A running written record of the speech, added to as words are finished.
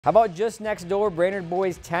How about just next door, Brainerd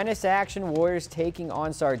boys tennis action, Warriors taking on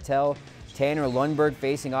Sartell. Tanner Lundberg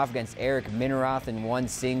facing off against Eric Minneroth in one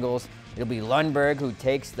singles. It'll be Lundberg who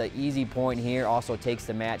takes the easy point here, also takes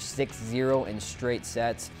the match 6-0 in straight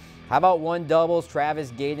sets. How about one doubles, Travis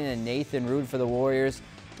Gayden and Nathan Rude for the Warriors.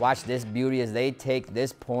 Watch this beauty as they take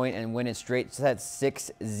this point and win in straight sets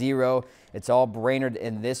 6-0. It's all Brainerd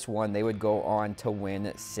in this one. They would go on to win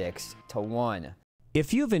 6-1.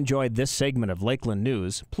 If you've enjoyed this segment of Lakeland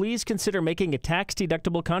News, please consider making a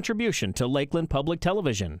tax-deductible contribution to Lakeland Public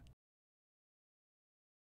Television.